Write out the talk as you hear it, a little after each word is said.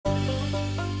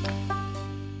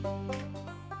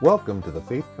Welcome to the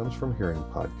Faith Comes From Hearing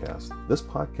podcast. This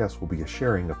podcast will be a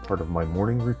sharing of part of my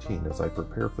morning routine as I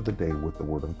prepare for the day with the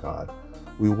Word of God.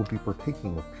 We will be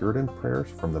partaking of Puritan prayers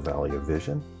from the Valley of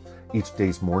Vision, each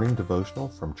day's morning devotional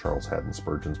from Charles Haddon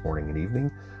Spurgeon's Morning and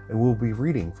Evening, and we'll be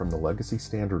reading from the Legacy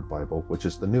Standard Bible, which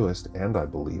is the newest and, I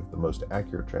believe, the most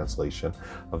accurate translation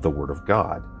of the Word of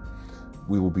God.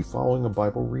 We will be following a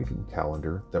Bible reading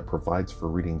calendar that provides for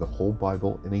reading the whole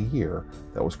Bible in a year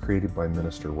that was created by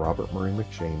Minister Robert Murray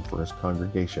M'Cheyne for his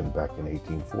congregation back in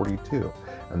 1842,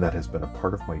 and that has been a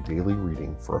part of my daily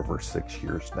reading for over 6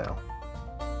 years now.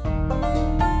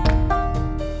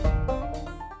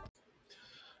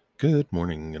 Good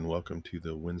morning and welcome to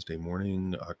the Wednesday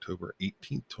morning, October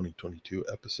 18th, 2022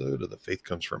 episode of the Faith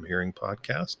Comes From Hearing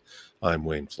podcast. I'm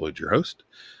Wayne Floyd, your host.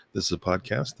 This is a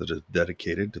podcast that is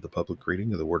dedicated to the public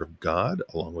reading of the Word of God,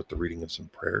 along with the reading of some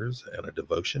prayers and a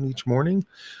devotion each morning.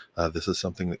 This is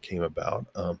something that came about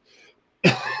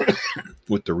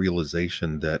with the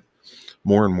realization that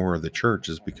more and more of the church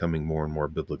is becoming more and more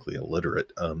biblically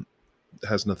illiterate. It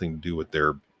has nothing to do with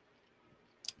their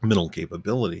mental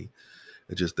capability.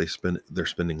 It's just they're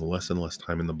spending less and less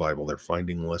time in the Bible. They're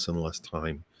finding less and less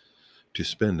time to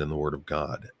spend in the Word of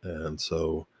God. And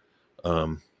so,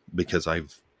 because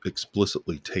I've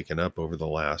explicitly taken up over the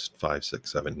last 5,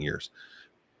 6, 7 years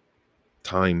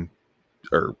time,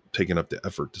 or taken up the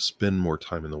effort to spend more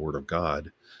time in the Word of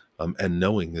God, and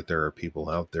knowing that there are people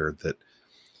out there that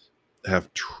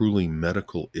have truly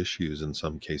medical issues in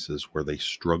some cases where they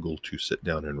struggle to sit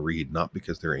down and read, not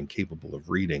because they're incapable of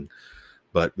reading,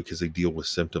 but because they deal with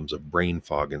symptoms of brain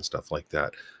fog and stuff like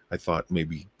that. I thought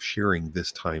maybe sharing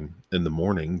this time in the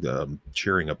morning,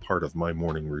 sharing a part of my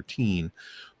morning routine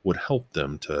would help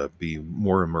them to be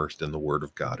more immersed in the Word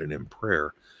of God and in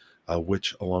prayer,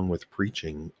 which, along with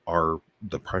preaching, are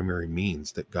the primary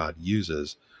means that God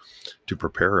uses to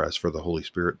prepare us for the Holy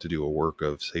Spirit to do a work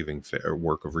of a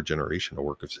work of regeneration, a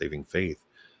work of saving faith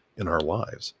in our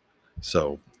lives.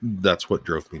 So that's what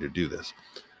drove me to do this.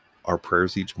 Our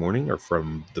prayers each morning are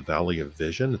from the Valley of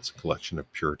Vision. It's a collection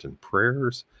of Puritan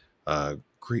prayers,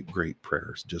 great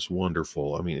prayers, just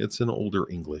wonderful. I mean, it's in older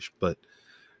English, but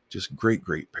just great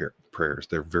prayers.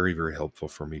 They're very, very helpful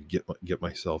for me to get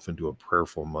myself into a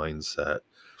prayerful mindset,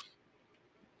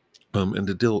 and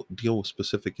to deal with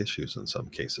specific issues in some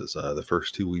cases. The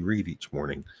first two we read each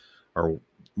morning are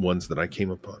ones that I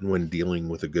came upon when dealing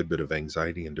with a good bit of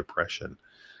anxiety and depression,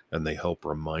 and they help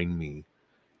remind me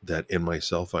that in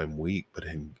myself I'm weak, but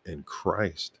in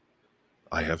Christ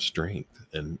I have strength,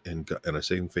 and a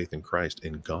saving faith in Christ.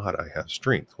 In God I have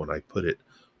strength when I put it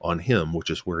on Him, which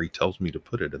is where He tells me to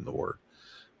put it in the Word.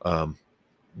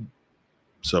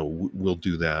 So we'll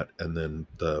do that, and then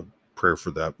the prayer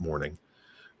for that morning.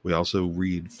 We also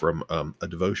read from a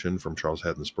devotion from Charles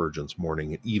Haddon Spurgeon's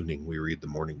Morning and Evening. We read the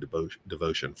morning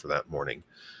devotion for that morning,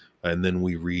 and then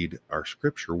we read our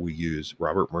scripture. We use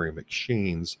Robert Murray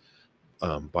M'Cheyne's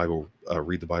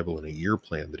read the Bible in a year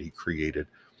plan that he created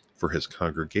for his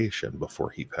congregation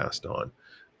before he passed on,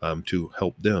 to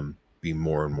help them be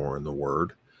more and more in the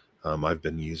Word. I've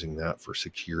been using that for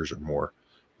 6 years or more,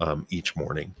 each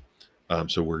morning.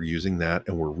 So we're using that,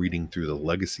 and we're reading through the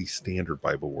Legacy Standard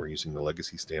Bible. We're using the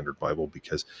Legacy Standard Bible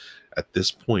because at this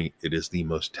point it is the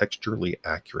most textually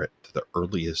accurate to the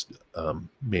earliest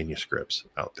manuscripts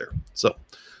out there. So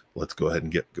let's go ahead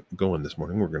and get going this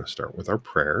morning. We're going to start with our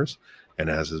prayers. And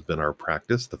as has been our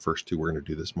practice, the first two we're going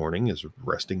to do this morning is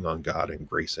resting on God and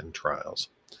grace in trials.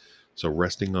 So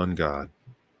resting on God.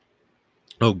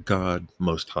 O God,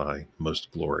 most high, most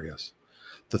glorious,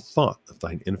 the thought of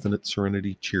thine infinite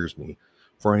serenity cheers me,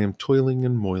 for I am toiling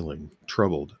and moiling,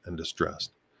 troubled and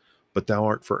distressed. But thou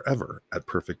art forever at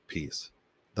perfect peace.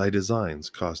 Thy designs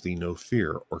cause thee no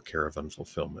fear or care of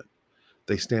unfulfillment.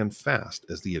 They stand fast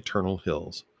as the eternal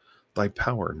hills. Thy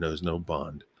power knows no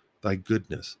bond, thy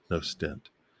goodness no stint.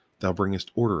 Thou bringest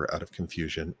order out of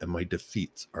confusion, and my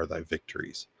defeats are thy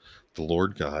victories. The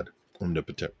Lord God,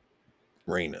 omnipotent,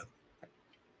 reigneth.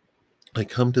 I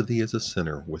come to thee as a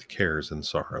sinner with cares and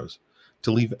sorrows,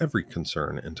 to leave every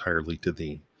concern entirely to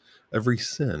thee, every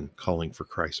sin calling for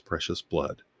Christ's precious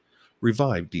blood.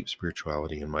 Revive deep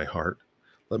spirituality in my heart.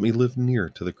 Let me live near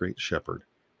to the great shepherd,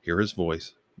 hear his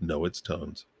voice, know its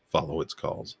tones, follow its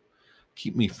calls.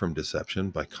 Keep me from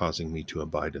deception by causing me to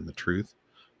abide in the truth,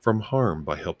 from harm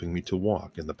by helping me to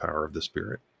walk in the power of the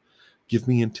Spirit. Give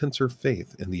me intenser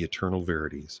faith in the eternal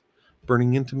verities,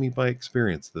 burning into me by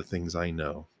experience the things I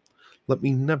know. Let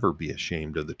me never be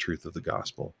ashamed of the truth of the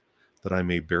gospel, that I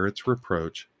may bear its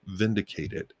reproach,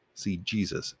 vindicate it, see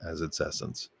Jesus as its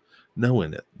essence, know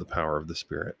in it the power of the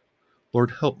Spirit.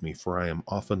 Lord, help me, for I am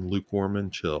often lukewarm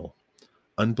and chill,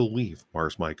 Unbelief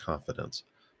mars my confidence.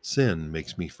 Sin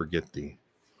makes me forget thee.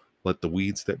 Let the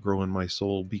weeds that grow in my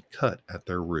soul be cut at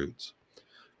their roots.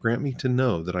 Grant me to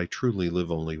know that I truly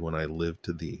live only when I live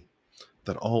to thee,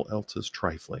 that all else is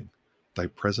trifling. Thy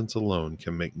presence alone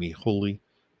can make me holy,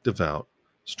 devout,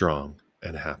 strong,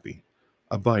 and happy.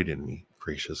 Abide in me,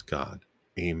 gracious God.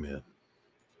 Amen.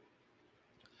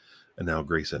 And now,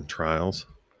 grace and trials.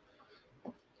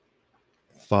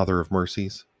 Father of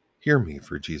mercies, hear me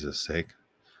for Jesus' sake.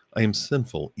 I am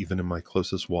sinful even in my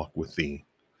closest walk with thee.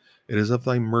 It is of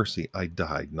thy mercy I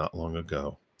died not long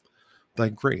ago. Thy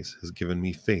grace has given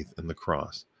me faith in the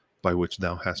cross, by which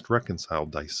thou hast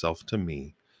reconciled thyself to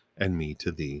me, and me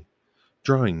to thee,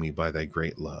 drawing me by thy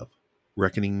great love,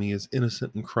 reckoning me as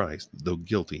innocent in Christ, though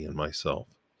guilty in myself.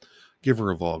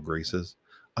 Giver of all graces,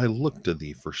 I look to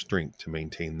thee for strength to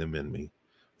maintain them in me,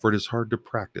 for it is hard to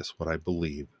practice what I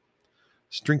believe.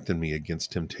 Strengthen me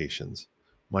against temptations.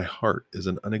 My heart is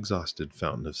an unexhausted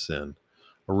fountain of sin,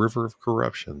 a river of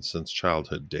corruption since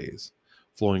childhood days,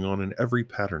 flowing on in every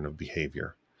pattern of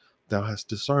behavior. Thou hast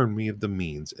disarmed me of the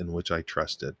means in which I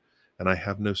trusted, and I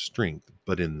have no strength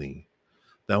but in thee.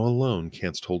 Thou alone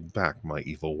canst hold back my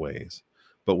evil ways,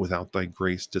 but without thy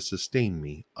grace to sustain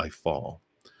me, I fall.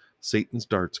 Satan's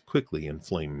darts quickly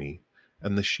inflame me,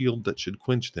 and the shield that should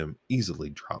quench them easily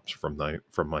drops from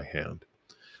my hand.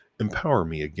 Empower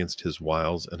me against his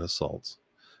wiles and assaults.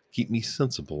 Keep me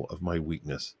sensible of my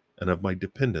weakness and of my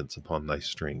dependence upon thy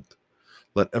strength.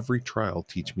 Let every trial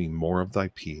teach me more of thy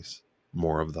peace,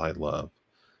 more of thy love.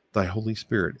 Thy Holy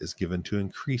Spirit is given to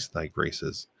increase thy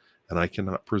graces, and I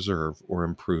cannot preserve or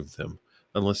improve them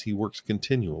unless he works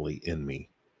continually in me.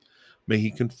 May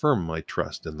he confirm my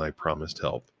trust in thy promised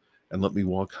help, and let me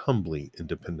walk humbly in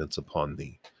dependence upon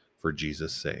thee, for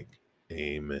Jesus' sake.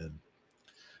 Amen.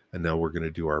 And now we're going to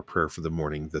do our prayer for the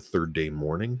morning, the third day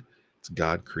morning. It's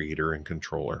God, Creator and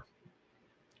Controller.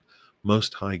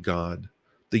 Most High God,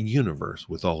 the universe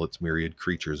with all its myriad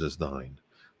creatures is thine,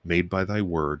 made by thy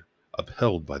word,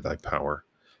 upheld by thy power,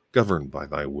 governed by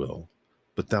thy will.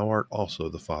 But thou art also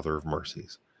the Father of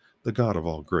mercies, the God of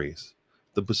all grace,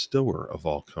 the bestower of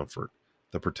all comfort,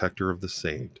 the protector of the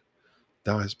saved.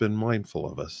 Thou hast been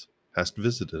mindful of us, hast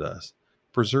visited us,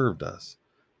 preserved us,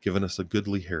 given us a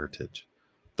goodly heritage,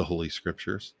 the Holy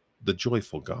Scriptures, the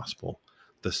joyful gospel,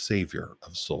 the Savior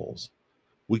of souls.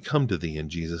 We come to thee in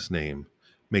Jesus' name,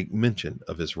 make mention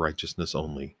of his righteousness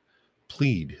only,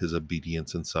 plead his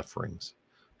obedience and sufferings,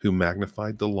 who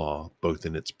magnified the law both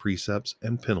in its precepts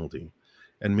and penalty,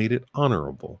 and made it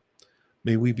honorable.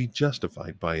 May we be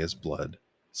justified by his blood,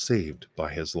 saved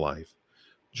by his life,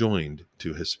 joined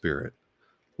to his Spirit.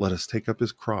 Let us take up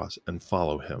his cross and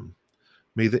follow him.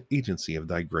 May the agency of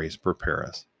thy grace prepare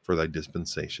us for thy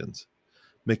dispensations.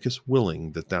 Make us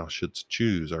willing that thou shouldst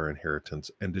choose our inheritance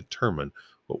and determine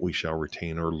what we shall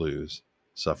retain or lose,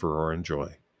 suffer or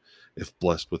enjoy. If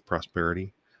blessed with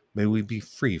prosperity, may we be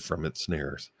free from its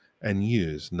snares, and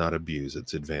use, not abuse,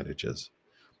 its advantages.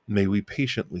 May we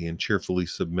patiently and cheerfully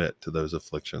submit to those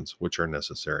afflictions which are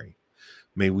necessary.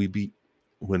 May we be,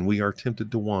 when we are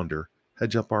tempted to wander,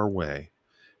 hedge up our way,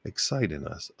 excite in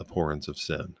us abhorrence of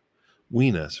sin,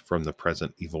 wean us from the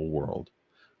present evil world,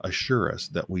 assure us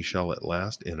that we shall at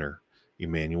last enter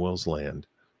Emmanuel's land,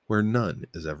 where none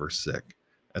is ever sick,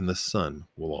 and the sun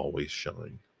will always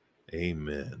shine.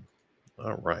 Amen.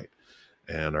 All right.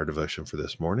 And our devotion for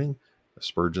this morning,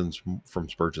 from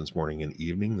Spurgeon's Morning and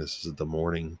Evening. This is the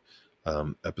morning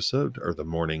episode, or the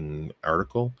morning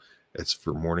article. It's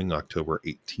for morning October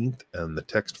 18th, and the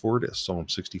text for it is Psalm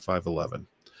 65:11.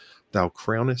 Thou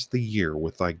crownest the year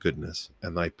with thy goodness,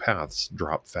 and thy paths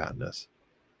drop fatness.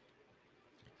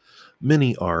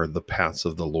 Many are the paths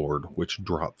of the Lord which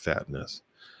drop fatness,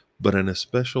 but an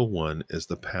especial one is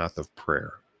the path of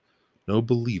prayer. No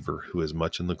believer who is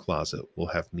much in the closet will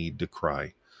have need to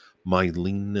cry, my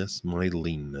leanness,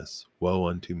 woe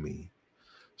unto me.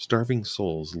 Starving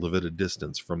souls live at a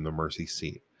distance from the mercy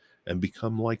seat, and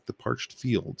become like the parched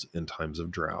fields in times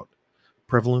of drought.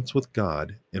 Prevalence with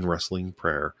God in wrestling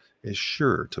prayer is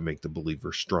sure to make the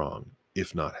believer strong,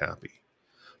 if not happy.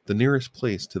 The nearest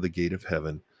place to the gate of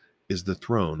heaven is the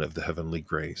throne of the heavenly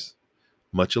grace.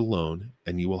 Much alone,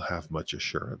 and you will have much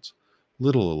assurance.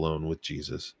 Little alone with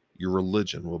Jesus, your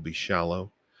religion will be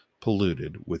shallow,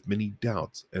 polluted with many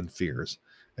doubts and fears,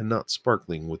 and not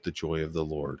sparkling with the joy of the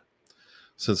Lord.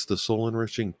 Since the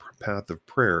soul-enriching path of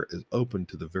prayer is open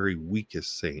to the very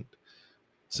weakest saint,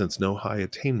 since no high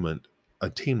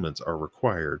attainments are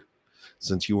required,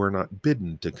 since you are not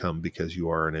bidden to come because you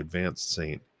are an advanced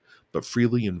saint, but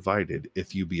freely invited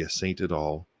if you be a saint at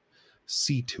all,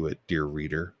 see to it, dear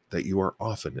reader, that you are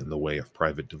often in the way of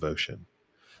private devotion.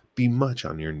 Be much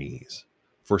on your knees.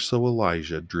 For so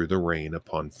Elijah drew the rain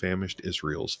upon famished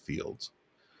Israel's fields.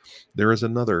 There is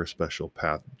another special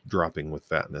path dropping with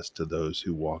fatness to those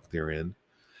who walk therein.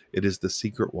 It is the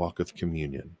secret walk of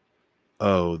communion.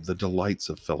 Oh, the delights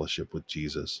of fellowship with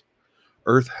Jesus!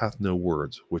 Earth hath no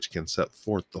words which can set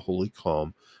forth the holy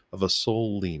calm of a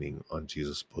soul leaning on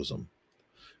Jesus' bosom.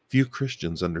 Few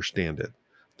Christians understand it.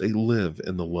 They live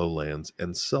in the lowlands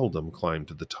and seldom climb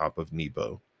to the top of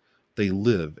Nebo. They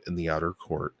live in the outer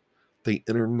court. They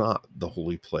enter not the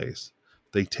holy place.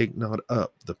 They take not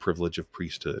up the privilege of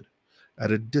priesthood.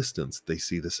 At a distance they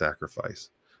see the sacrifice,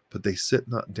 but they sit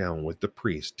not down with the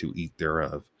priest to eat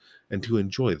thereof, and to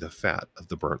enjoy the fat of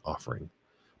the burnt offering.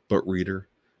 But, reader,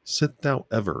 sit thou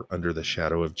ever under the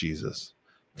shadow of Jesus.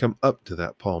 Come up to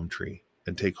that palm tree,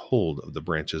 and take hold of the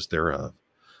branches thereof.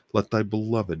 Let thy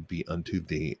beloved be unto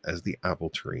thee as the apple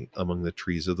tree among the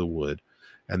trees of the wood,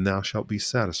 and thou shalt be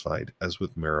satisfied as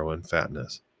with marrow and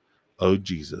fatness. O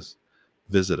Jesus,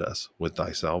 visit us with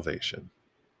thy salvation.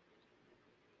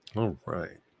 All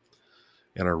right.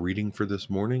 And our reading for this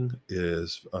morning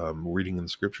is reading in the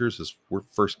scriptures is 1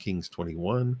 Kings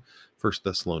 21, 1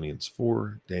 Thessalonians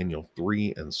 4, Daniel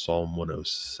 3, and Psalm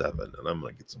 107. And I'm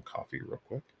going to get some coffee real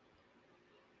quick.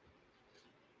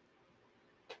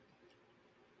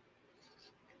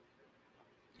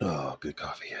 Oh, good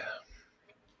coffee.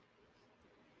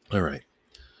 All right.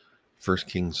 1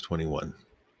 Kings 21.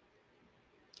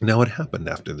 Now it happened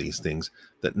after these things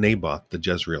that Naboth the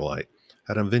Jezreelite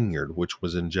had a vineyard which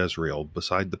was in Jezreel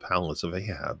beside the palace of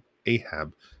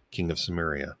Ahab, king of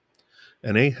Samaria.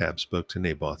 And Ahab spoke to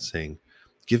Naboth, saying,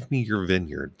 Give me your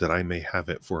vineyard, that I may have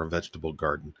it for a vegetable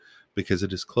garden, because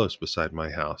it is close beside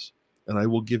my house. And I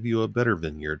will give you a better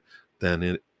vineyard than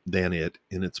it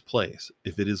in its place.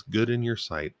 If it is good in your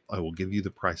sight, I will give you the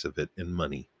price of it in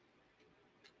money.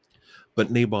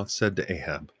 But Naboth said to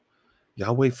Ahab,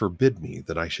 Yahweh forbid me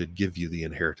that I should give you the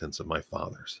inheritance of my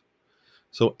fathers.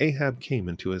 So Ahab came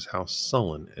into his house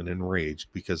sullen and enraged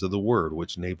because of the word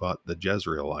which Naboth the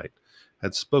Jezreelite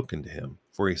had spoken to him.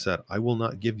 For he said, I will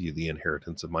not give you the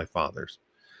inheritance of my fathers.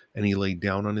 And he lay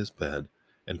down on his bed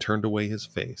and turned away his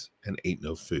face and ate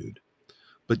no food.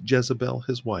 But Jezebel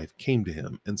his wife came to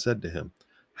him and said to him,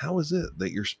 How is it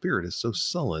that your spirit is so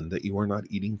sullen that you are not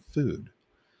eating food?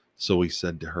 So he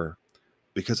said to her,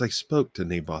 Because I spoke to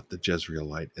Naboth the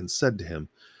Jezreelite and said to him,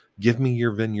 Give me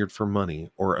your vineyard for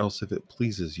money, or else if it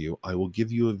pleases you, I will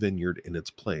give you a vineyard in its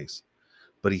place.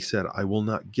 But he said, I will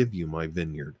not give you my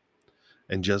vineyard.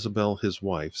 And Jezebel his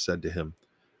wife said to him,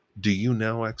 Do you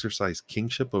now exercise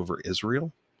kingship over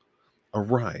Israel?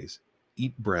 Arise,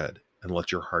 eat bread, and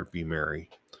let your heart be merry.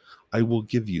 I will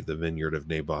give you the vineyard of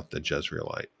Naboth the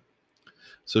Jezreelite.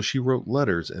 So she wrote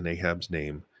letters in Ahab's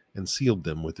name, and sealed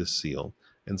them with his seal,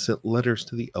 and sent letters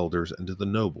to the elders and to the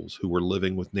nobles who were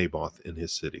living with Naboth in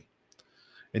his city.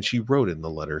 And she wrote in the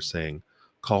letter, saying,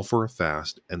 Call for a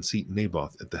fast, and seat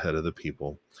Naboth at the head of the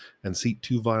people, and seat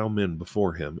 2 vile men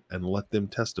before him, and let them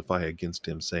testify against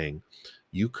him, saying,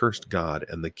 You cursed God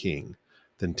and the king.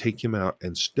 Then take him out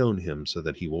and stone him so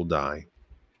that he will die.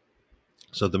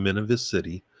 So the men of his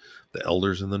city, the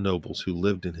elders and the nobles who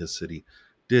lived in his city,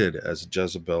 did as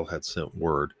Jezebel had sent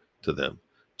word to them,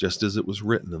 just as it was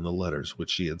written in the letters which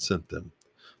she had sent them.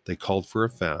 They called for a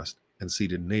fast, and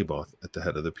seated Naboth at the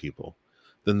head of the people.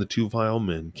 Then the 2 vile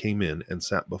men came in and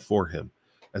sat before him,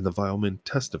 and the vile men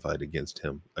testified against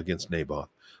him, against Naboth,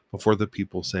 before the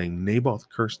people, saying, Naboth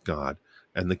cursed God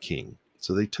and the king.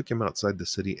 So they took him outside the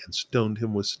city and stoned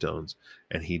him with stones,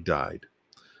 and he died.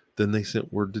 Then they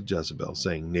sent word to Jezebel,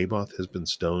 saying, Naboth has been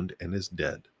stoned and is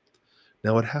dead.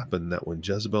 Now it happened that when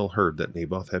Jezebel heard that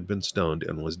Naboth had been stoned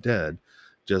and was dead,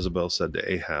 Jezebel said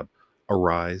to Ahab,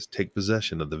 Arise, take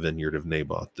possession of the vineyard of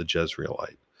Naboth the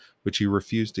Jezreelite, which he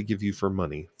refused to give you for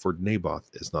money, for Naboth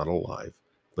is not alive,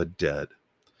 but dead.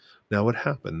 Now it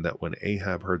happened that when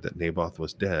Ahab heard that Naboth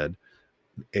was dead,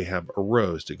 Ahab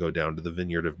arose to go down to the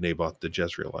vineyard of Naboth the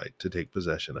Jezreelite to take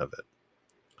possession of it.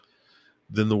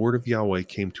 Then the word of Yahweh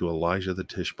came to Elijah the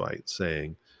Tishbite,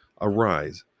 saying,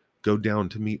 Arise, go down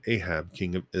to meet Ahab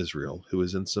king of Israel, who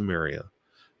is in Samaria.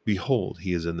 Behold,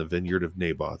 he is in the vineyard of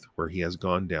Naboth, where he has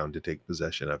gone down to take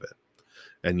possession of it.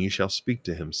 And ye shall speak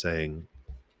to him, saying,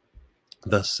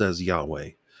 Thus says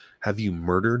Yahweh, Have you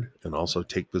murdered and also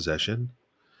take possession?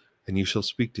 And you shall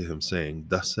speak to him, saying,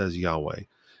 Thus says Yahweh,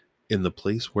 In the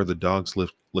place where the dogs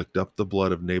licked up the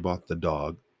blood of Naboth, the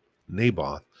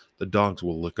dogs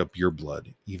will lick up your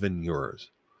blood, even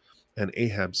yours. And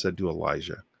Ahab said to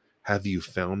Elijah, Have you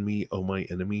found me, O my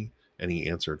enemy? And he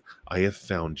answered, I have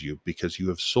found you, because you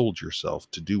have sold yourself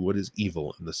to do what is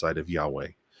evil in the sight of Yahweh.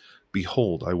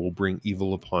 Behold, I will bring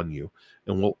evil upon you,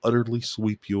 and will utterly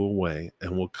sweep you away,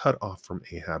 and will cut off from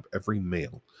Ahab every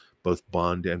male, both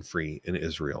bond and free, in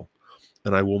Israel.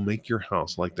 And I will make your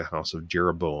house like the house of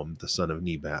Jeroboam the son of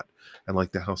Nebat, and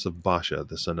like the house of Baasha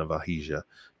the son of Ahijah,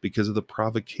 because of the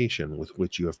provocation with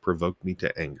which you have provoked me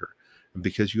to anger, and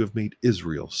because you have made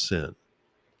Israel sin.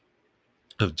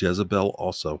 Of Jezebel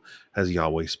also has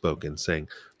Yahweh spoken, saying,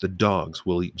 the dogs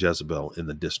will eat Jezebel in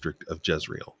the district of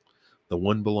Jezreel. The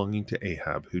one belonging to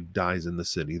Ahab who dies in the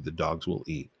city, the dogs will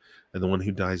eat, and the one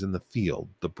who dies in the field,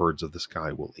 the birds of the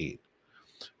sky will eat.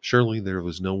 Surely there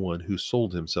was no one who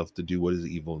sold himself to do what is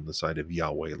evil in the sight of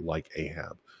Yahweh like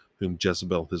Ahab, whom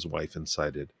Jezebel his wife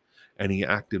incited. And he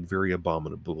acted very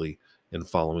abominably in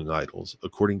following idols,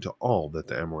 according to all that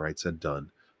the Amorites had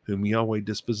done, whom Yahweh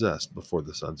dispossessed before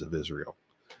the sons of Israel.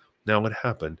 Now it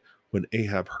happened, when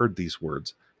Ahab heard these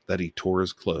words, that he tore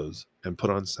his clothes, and put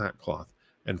on sackcloth,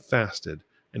 and fasted,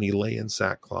 and he lay in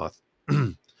sackcloth,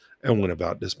 and went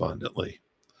about despondently.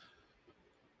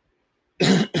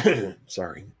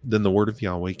 Sorry. Then the word of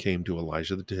Yahweh came to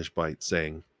Elijah the Tishbite,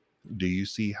 saying, do you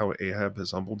see how Ahab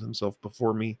has humbled himself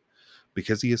before me?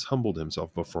 Because he has humbled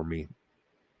himself before me,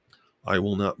 I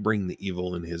will not bring the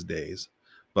evil in his days,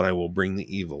 but I will bring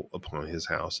the evil upon his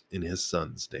house in his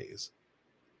son's days.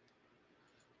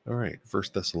 All right, 1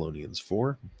 Thessalonians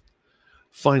 4.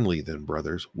 Finally, then,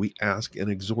 brothers, we ask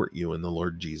and exhort you in the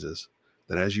Lord Jesus,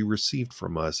 that as you received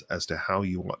from us as to how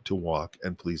you ought to walk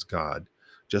and please God,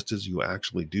 just as you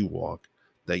actually do walk,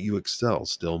 that you excel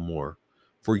still more.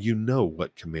 For you know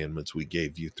what commandments we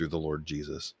gave you through the Lord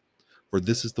Jesus. For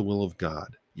this is the will of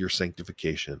God, your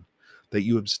sanctification, that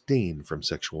you abstain from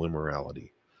sexual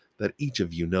immorality, that each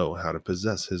of you know how to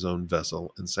possess his own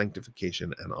vessel in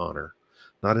sanctification and honor,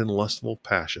 not in lustful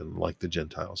passion like the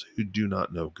Gentiles who do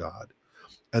not know God,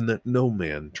 and that no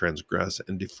man transgress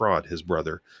and defraud his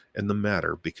brother in the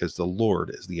matter, because the Lord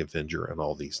is the avenger in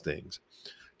all these things,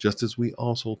 just as we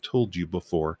also told you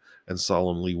before and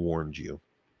solemnly warned you.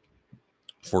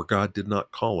 For God did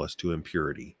not call us to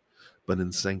impurity, but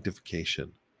in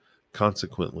sanctification.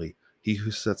 Consequently, he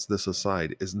who sets this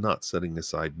aside is not setting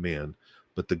aside man,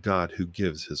 but the God who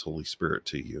gives his Holy Spirit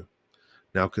to you.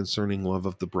 Now concerning love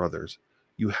of the brothers,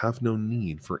 you have no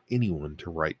need for anyone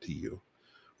to write to you,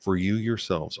 for you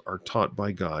yourselves are taught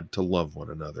by God to love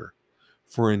one another.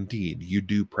 For indeed you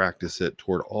do practice it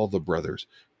toward all the brothers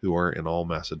who are in all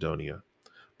Macedonia.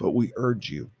 But we urge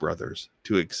you, brothers,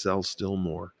 to excel still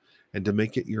more, and to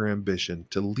make it your ambition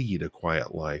to lead a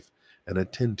quiet life, and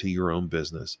attend to your own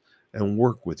business, and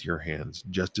work with your hands,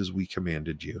 just as we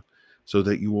commanded you, so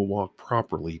that you will walk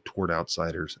properly toward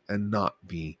outsiders, and not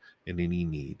be in any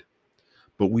need.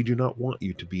 But we do not want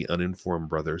you to be uninformed,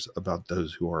 brothers, about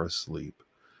those who are asleep,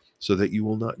 so that you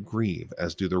will not grieve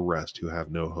as do the rest who have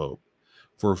no hope.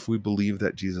 For if we believe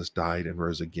that Jesus died and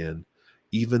rose again,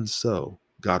 even so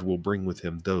God will bring with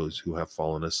him those who have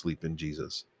fallen asleep in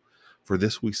Jesus. For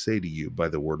this we say to you by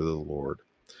the word of the Lord,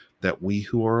 that we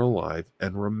who are alive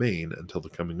and remain until the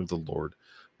coming of the Lord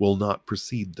will not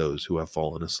precede those who have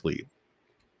fallen asleep.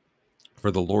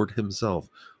 For the Lord himself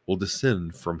will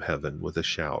descend from heaven with a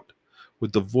shout,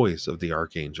 with the voice of the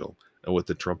archangel, and with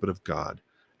the trumpet of God,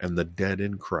 and the dead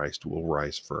in Christ will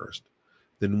rise first.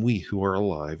 Then we who are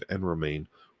alive and remain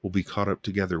will be caught up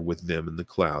together with them in the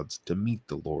clouds to meet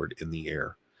the Lord in the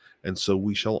air, and so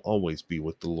we shall always be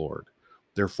with the Lord.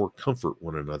 Therefore comfort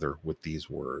one another with these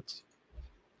words.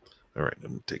 All right, I'm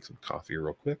going to take some coffee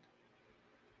real quick.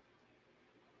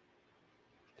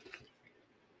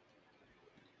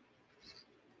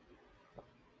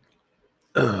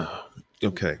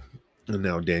 Okay, and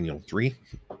now Daniel 3.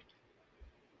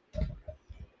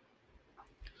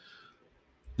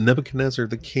 Nebuchadnezzar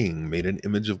the king made an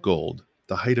image of gold,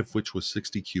 the height of which was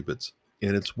 60 cubits,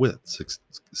 and its width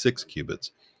 6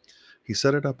 cubits. He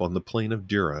set it up on the plain of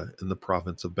Dura in the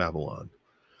province of Babylon.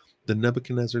 Then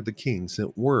Nebuchadnezzar the king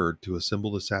sent word to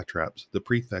assemble the satraps, the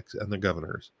prefects, and the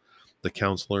governors, the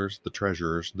counselors, the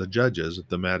treasurers, the judges,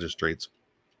 the magistrates,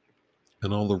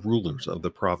 and all the rulers of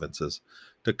the provinces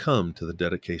to come to the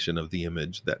dedication of the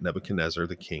image that Nebuchadnezzar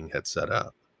the king had set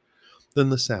up. Then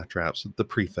the satraps, the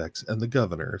prefects, and the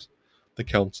governors, the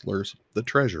counselors, the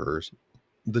treasurers,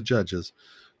 the judges,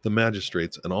 the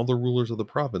magistrates, and all the rulers of the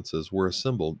provinces were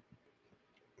assembled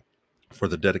for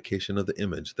the dedication of the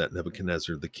image that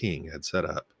Nebuchadnezzar the king had set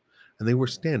up. And they were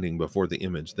standing before the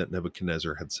image that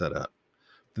Nebuchadnezzar had set up.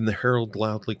 Then the herald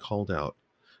loudly called out,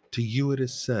 to you it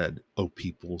is said, O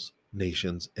peoples,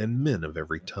 nations, and men of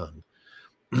every tongue,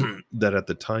 that at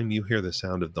the time you hear the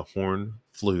sound of the horn,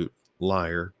 flute,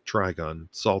 lyre, trigon,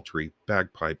 psaltery,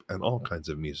 bagpipe, and all kinds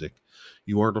of music,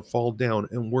 you are to fall down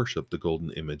and worship the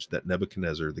golden image that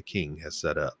Nebuchadnezzar the king has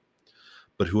set up.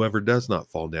 But whoever does not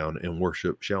fall down and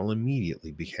worship shall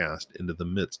immediately be cast into the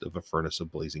midst of a furnace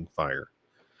of blazing fire.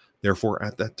 Therefore,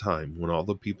 at that time, when all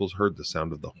the peoples heard the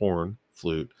sound of the horn,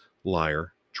 flute,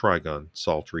 lyre, trigon,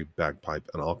 psaltery, bagpipe,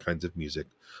 and all kinds of music,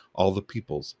 all the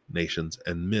peoples, nations,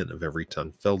 and men of every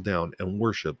tongue fell down and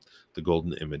worshipped the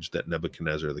golden image that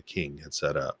Nebuchadnezzar the king had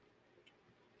set up.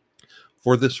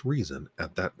 For this reason,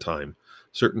 at that time,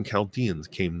 certain Chaldeans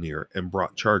came near and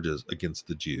brought charges against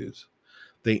the Jews.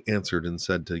 They answered and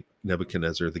said to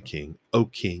Nebuchadnezzar the king, O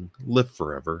king, live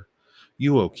forever.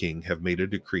 You, O king, have made a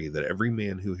decree that every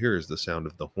man who hears the sound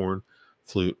of the horn,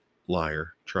 flute,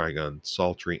 lyre, trigon,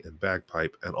 psaltery, and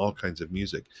bagpipe, and all kinds of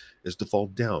music, is to fall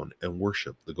down and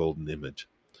worship the golden image.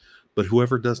 But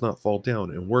whoever does not fall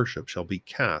down and worship shall be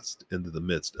cast into the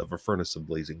midst of a furnace of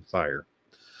blazing fire.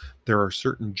 There are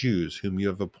certain Jews whom you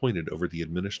have appointed over the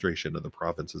administration of the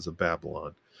provinces of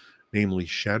Babylon, namely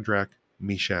Shadrach,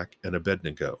 Meshach, and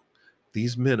Abednego.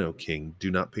 These men, O king,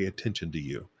 do not pay attention to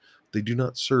you. They do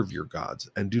not serve your gods,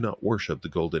 and do not worship the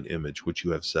golden image which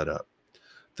you have set up.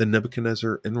 Then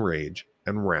Nebuchadnezzar, in rage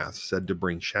and wrath, said to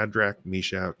bring Shadrach,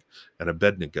 Meshach, and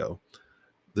Abednego.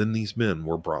 Then these men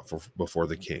were brought before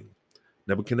the king.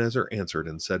 Nebuchadnezzar answered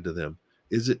and said to them,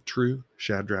 Is it true,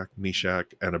 Shadrach,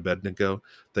 Meshach, and Abednego,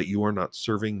 that you are not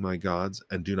serving my gods,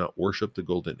 and do not worship the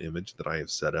golden image that I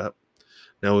have set up?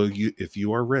 Now, if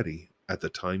you are ready, at the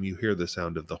time you hear the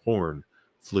sound of the horn,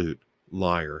 flute,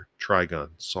 lyre, trigon,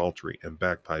 psaltery, and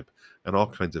bagpipe, and all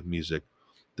kinds of music,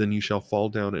 then you shall fall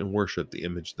down and worship the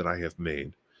image that I have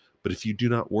made. But if you do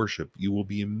not worship, you will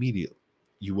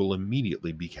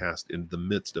immediately be cast into the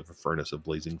midst of a furnace of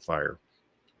blazing fire.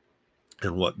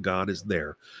 And what God is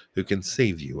there who can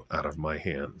save you out of my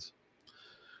hands?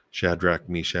 Shadrach,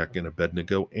 Meshach, and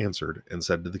Abednego answered and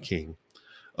said to the king,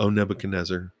 O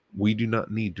Nebuchadnezzar, we do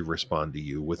not need to respond to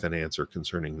you with an answer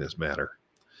concerning this matter.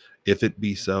 If it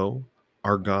be so,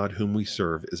 our God whom we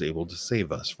serve is able to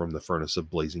save us from the furnace of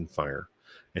blazing fire,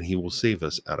 and he will save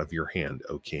us out of your hand,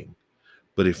 O king.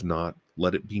 But if not,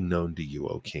 let it be known to you,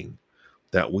 O king,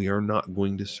 that we are not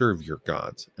going to serve your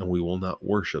gods, and we will not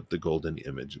worship the golden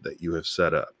image that you have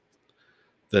set up.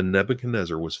 Then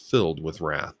Nebuchadnezzar was filled with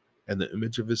wrath, and the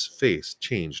image of his face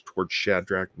changed toward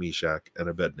Shadrach, Meshach, and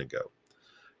Abednego.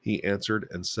 He answered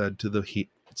and said to heat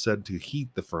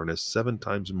the furnace 7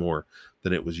 times more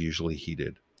than it was usually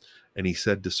heated. And he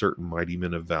said to certain mighty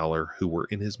men of valor who were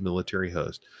in his military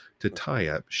host to tie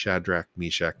up Shadrach,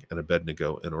 Meshach, and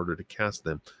Abednego in order to cast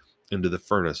them into the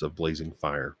furnace of blazing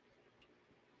fire.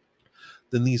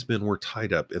 Then these men were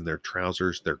tied up in their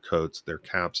trousers, their coats, their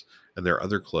caps, and their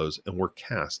other clothes, and were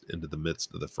cast into the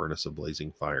midst of the furnace of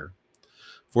blazing fire.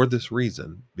 For this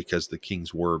reason, because the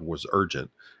king's word was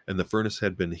urgent, and the furnace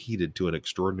had been heated to an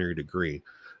extraordinary degree,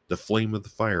 the flame of the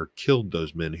fire killed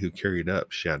those men who carried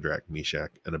up Shadrach,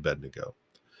 Meshach, and Abednego.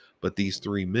 But these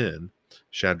 3 men,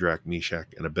 Shadrach,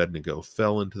 Meshach, and Abednego,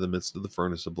 fell into the midst of the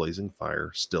furnace of blazing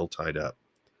fire, still tied up.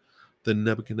 Then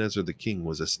Nebuchadnezzar the king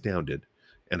was astounded,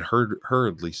 and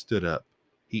hurriedly stood up.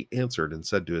 He answered and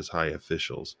said to his high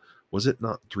officials, Was it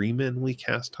not 3 men we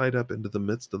cast tied up into the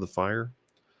midst of the fire?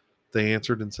 They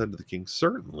answered and said to the king,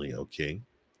 Certainly, O king.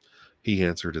 He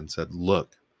answered and said,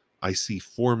 Look, I see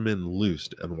 4 men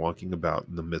loosed and walking about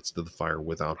in the midst of the fire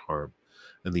without harm,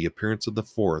 and the appearance of the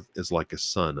 4th is like a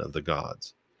son of the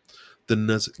gods. Then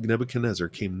Nebuchadnezzar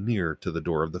came near to the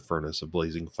door of the furnace of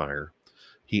blazing fire.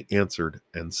 He answered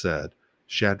and said,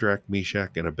 Shadrach,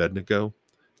 Meshach, and Abednego,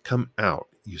 come out,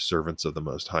 you servants of the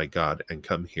Most High God, and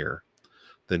come here.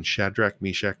 Then Shadrach,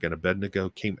 Meshach, and Abednego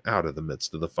came out of the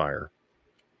midst of the fire.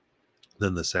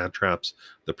 Then the satraps,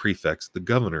 the prefects, the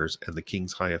governors, and the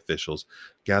king's high officials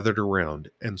gathered around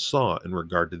and saw in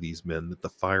regard to these men that the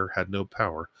fire had no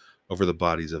power over the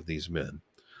bodies of these men,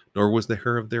 nor was the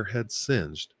hair of their heads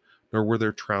singed, nor were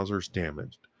their trousers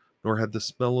damaged, nor had the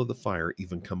smell of the fire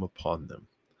even come upon them.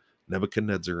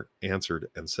 Nebuchadnezzar answered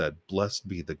and said, Blessed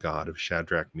be the God of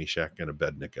Shadrach, Meshach, and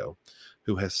Abednego,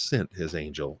 who has sent his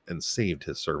angel and saved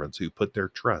his servants who put their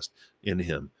trust in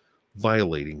him,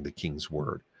 violating the king's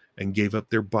word, and gave up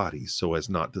their bodies so as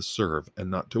not to serve and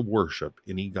not to worship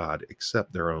any god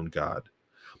except their own God.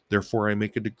 Therefore I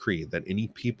make a decree that any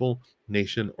people,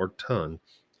 nation, or tongue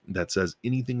that says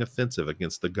anything offensive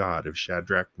against the God of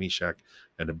Shadrach, Meshach,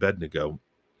 and Abednego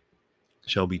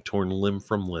shall be torn limb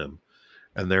from limb,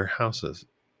 and their houses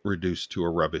reduced to a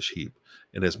rubbish heap,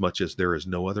 inasmuch as there is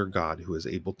no other God who is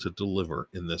able to deliver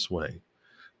in this way.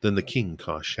 Then the king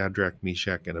caused Shadrach,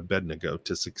 Meshach, and Abednego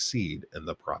to succeed in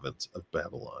the province of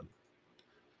Babylon.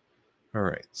 All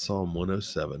right, Psalm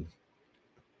 107.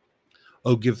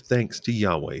 Oh, give thanks to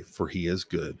Yahweh, for he is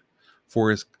good,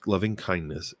 for his loving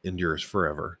kindness endures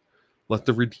forever. Let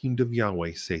the redeemed of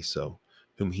Yahweh say so,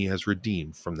 whom he has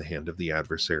redeemed from the hand of the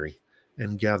adversary,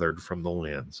 and gathered from the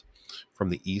lands, from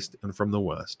the east and from the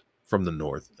west, from the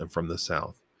north and from the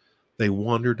south. They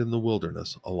wandered in the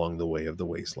wilderness along the way of the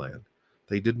wasteland.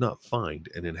 They did not find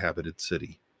an inhabited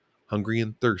city. Hungry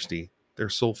and thirsty, their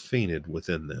soul fainted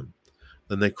within them.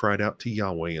 Then they cried out to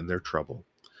Yahweh in their trouble.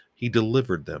 He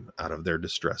delivered them out of their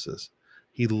distresses.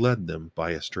 He led them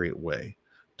by a straight way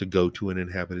to go to an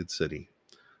inhabited city.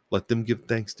 Let them give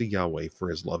thanks to Yahweh for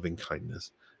his loving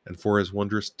kindness and for his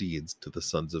wondrous deeds to the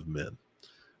sons of men.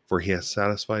 For he has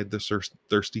satisfied the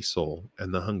thirsty soul,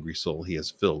 and the hungry soul he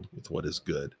has filled with what is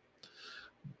good.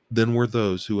 Then were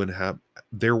those who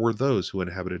there were those who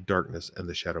inhabited darkness and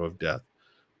the shadow of death,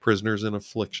 prisoners in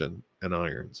affliction and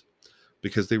irons,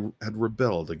 because they had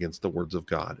rebelled against the words of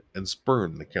God and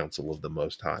spurned the counsel of the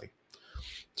Most High.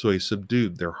 So he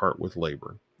subdued their heart with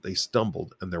labor. They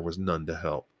stumbled, and there was none to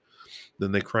help.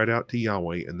 Then they cried out to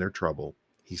Yahweh in their trouble.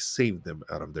 He saved them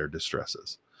out of their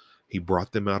distresses. He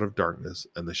brought them out of darkness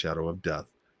and the shadow of death,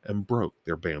 and broke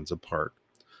their bands apart.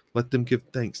 Let them give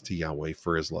thanks to Yahweh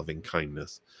for his loving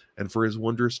kindness, and for his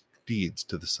wondrous deeds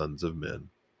to the sons of men.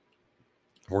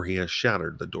 For he has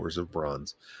shattered the doors of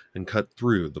bronze, and cut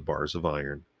through the bars of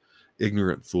iron.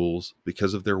 Ignorant fools,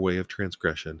 because of their way of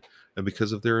transgression, and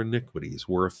because of their iniquities,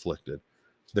 were afflicted.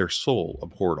 Their soul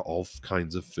abhorred all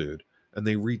kinds of food, and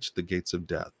they reached the gates of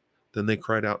death. Then they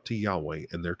cried out to Yahweh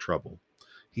in their trouble.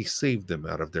 He saved them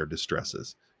out of their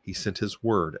distresses. He sent his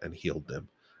word and healed them,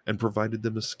 and provided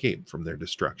them escape from their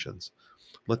destructions.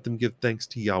 Let them give thanks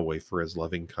to Yahweh for his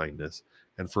loving kindness,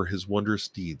 and for his wondrous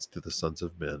deeds to the sons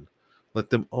of men. Let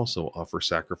them also offer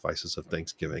sacrifices of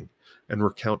thanksgiving, and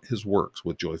recount his works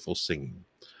with joyful singing.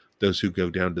 Those who go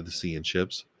down to the sea in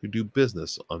ships, who do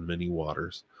business on many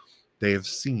waters, they have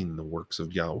seen the works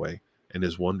of Yahweh and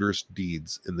his wondrous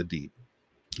deeds in the deep.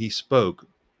 He spoke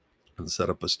and set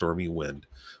up a stormy wind,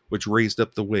 which raised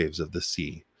up the waves of the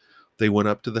sea. They went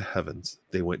up to the heavens,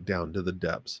 they went down to the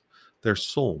depths. Their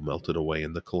soul melted away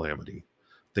in the calamity.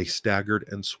 They staggered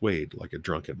and swayed like a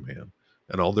drunken man,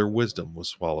 and all their wisdom was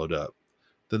swallowed up.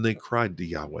 Then they cried to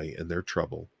Yahweh in their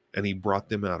trouble, and he brought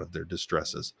them out of their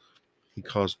distresses. He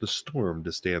caused the storm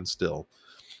to stand still,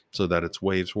 so that its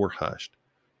waves were hushed.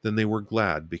 Then they were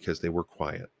glad because they were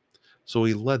quiet. So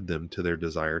he led them to their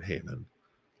desired haven.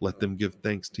 Let them give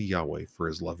thanks to Yahweh for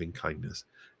his loving kindness,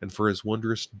 and for his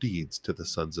wondrous deeds to the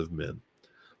sons of men.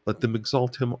 Let them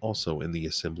exalt him also in the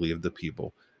assembly of the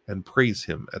people, and praise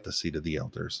him at the seat of the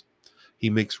elders. He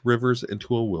makes rivers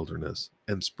into a wilderness,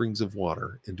 and springs of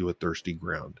water into a thirsty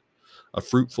ground, a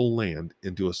fruitful land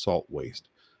into a salt waste,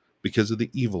 because of the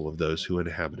evil of those who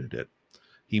inhabited it.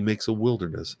 He makes a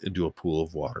wilderness into a pool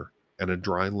of water, and a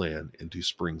dry land into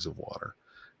springs of water,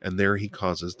 and there he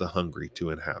causes the hungry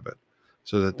to inhabit,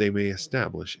 so that they may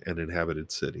establish an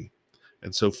inhabited city,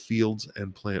 and sow fields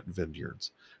and plant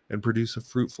vineyards, and produce a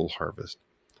fruitful harvest.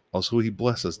 Also he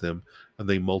blesses them, and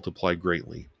they multiply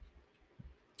greatly,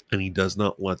 and he does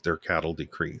not let their cattle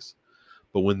decrease.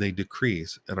 But when they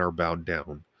decrease and are bowed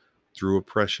down, through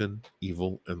oppression,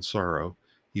 evil, and sorrow,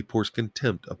 he pours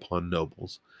contempt upon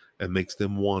nobles, and makes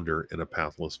them wander in a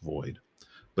pathless void.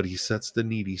 But he sets the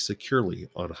needy securely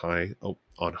on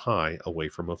high away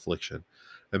from affliction,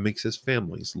 and makes his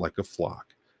families like a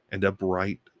flock, and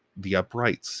the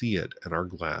upright see it and are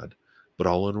glad, but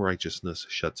all unrighteousness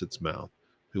shuts its mouth.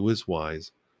 Who is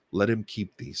wise? Let him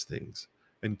keep these things,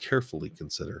 and carefully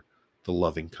consider the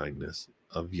loving kindness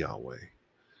of Yahweh.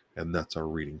 And that's our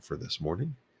reading for this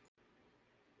morning.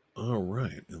 All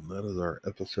right, and that is our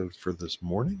episode for this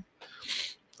morning.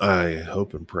 I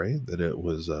hope and pray that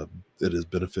it is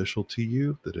beneficial to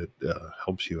you, that it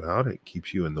helps you out, it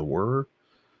keeps you in the Word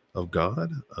of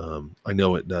God. I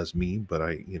know it does me, but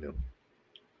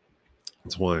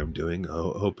that's why I'm doing.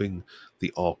 Hoping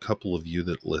the all couple of you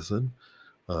that listen,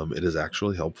 it is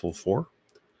actually helpful for.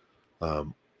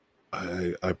 Um,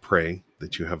 I pray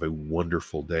that you have a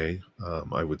wonderful day.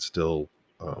 I would still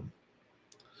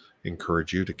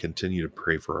encourage you to continue to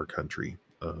pray for our country.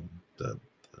 The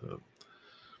uh,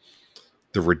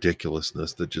 the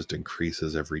ridiculousness that just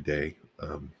increases every day.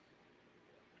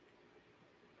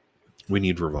 We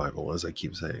need revival, as I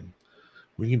keep saying.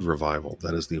 We need revival.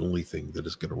 That is the only thing that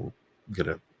is gonna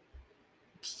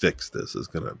fix this. Is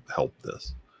gonna help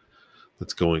this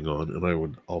that's going on. And I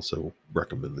would also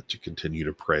recommend that you continue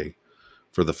to pray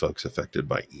for the folks affected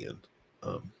by Ian,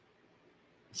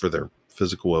 for their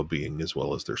physical well-being as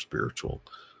well as their spiritual.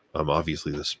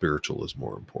 Obviously, the spiritual is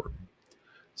more important.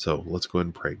 So let's go ahead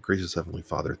and pray. Gracious Heavenly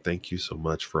Father, thank you so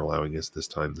much for allowing us this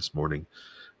time this morning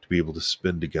to be able to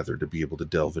spend together, to be able to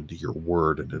delve into your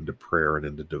word and into prayer and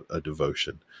into a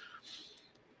devotion.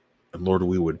 And Lord,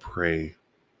 we would pray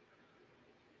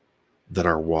that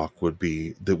our walk would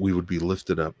be, that we would be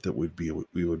lifted up, that we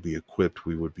would be equipped,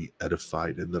 we would be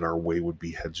edified, and that our way would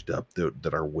be hedged up,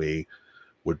 that our way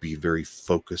would be very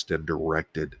focused and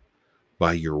directed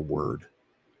by your word,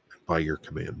 by your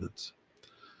commandments.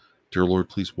 Dear Lord,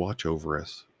 please watch over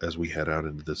us as we head out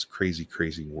into this crazy,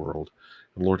 crazy world.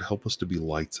 And Lord, help us to be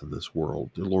lights in this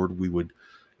world. Dear Lord, we would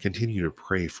continue to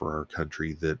pray for our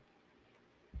country that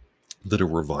a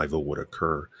revival would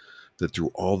occur, that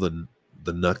through all the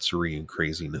nutsery and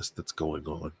craziness that's going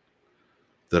on,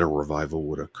 that a revival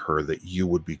would occur, that you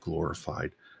would be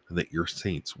glorified, and that your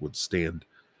saints would stand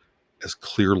as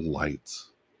clear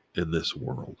lights in this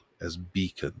world, as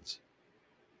beacons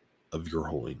of your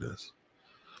holiness.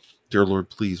 Dear Lord,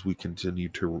 please, we continue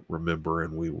to remember,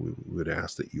 and we would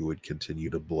ask that you would continue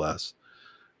to bless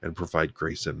and provide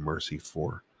grace and mercy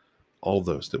for all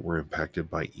those that were impacted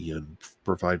by Ian,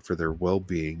 provide for their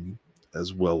well-being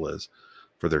as well as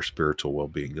for their spiritual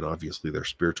well-being. And obviously their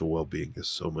spiritual well-being is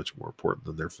so much more important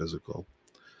than their physical.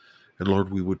 And Lord,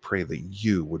 we would pray that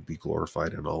you would be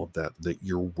glorified in all of that, that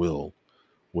your will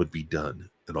would be done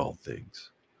in all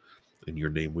things. In your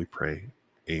name we pray.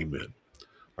 Amen.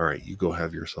 All right, you go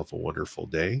have yourself a wonderful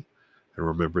day. And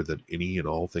remember that any and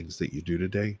all things that you do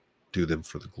today, do them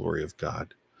for the glory of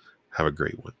God. Have a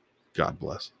great one. God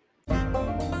bless.